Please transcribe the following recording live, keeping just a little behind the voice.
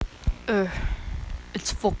Ugh,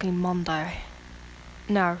 it's fucking Monday.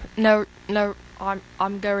 No,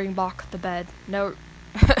 I'm going back to bed. No.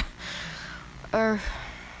 I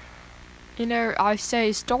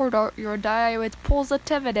say start out your day with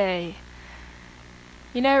positivity.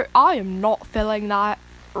 I am not feeling that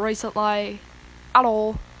recently at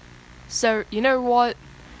all. So, you know what?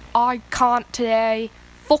 I can't today.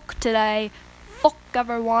 Fuck today. Fuck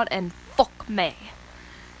everyone and fuck me.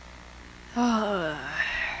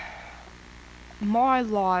 My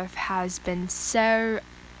life has been so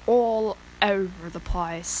all over the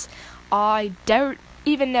place. I don't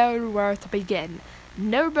even know where to begin.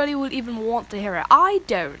 Nobody will even want to hear it. I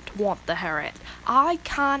don't want to hear it. I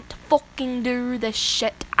can't fucking do this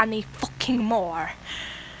shit any fucking more.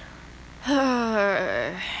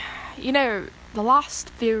 The last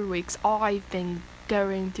few weeks I've been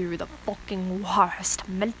going through the fucking worst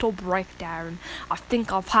mental breakdown I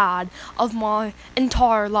think I've had of my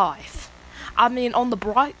entire life. I mean, on the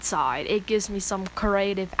bright side, it gives me some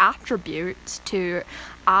creative attributes to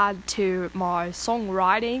add to my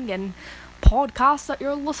songwriting and podcast that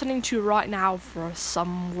you're listening to right now for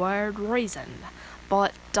some weird reason.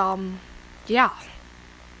 But, yeah.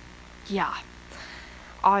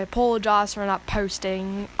 I apologize for not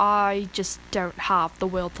posting. I just don't have the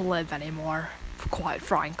will to live anymore, quite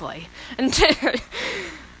frankly.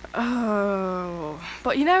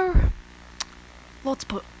 But let's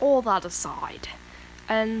put all that aside,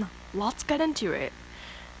 and let's get into it.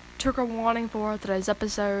 Trigger warning for today's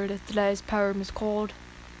episode. Today's poem is called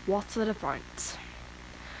What's the Difference?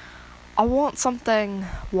 I want something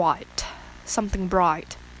white, something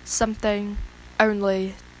bright, something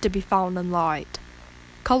only to be found in light.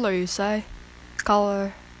 Colour, you say?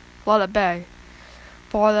 Colour, let it be.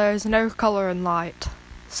 For there is no colour in light,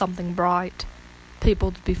 something bright,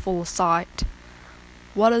 people to be full of sight.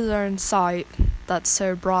 What is there in sight that's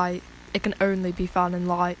so bright it can only be found in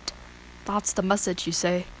light? That's the message, you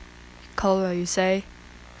see. Colour, you say?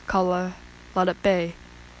 Colour, let it be.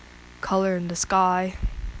 Colour in the sky,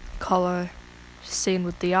 colour seen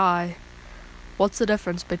with the eye. What's the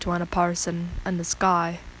difference between a person and the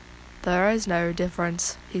sky? There is no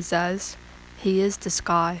difference, he says. He is the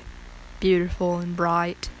sky, beautiful and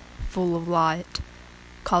bright, full of light.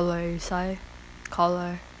 Colour, you say?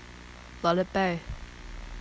 Colour, let it be.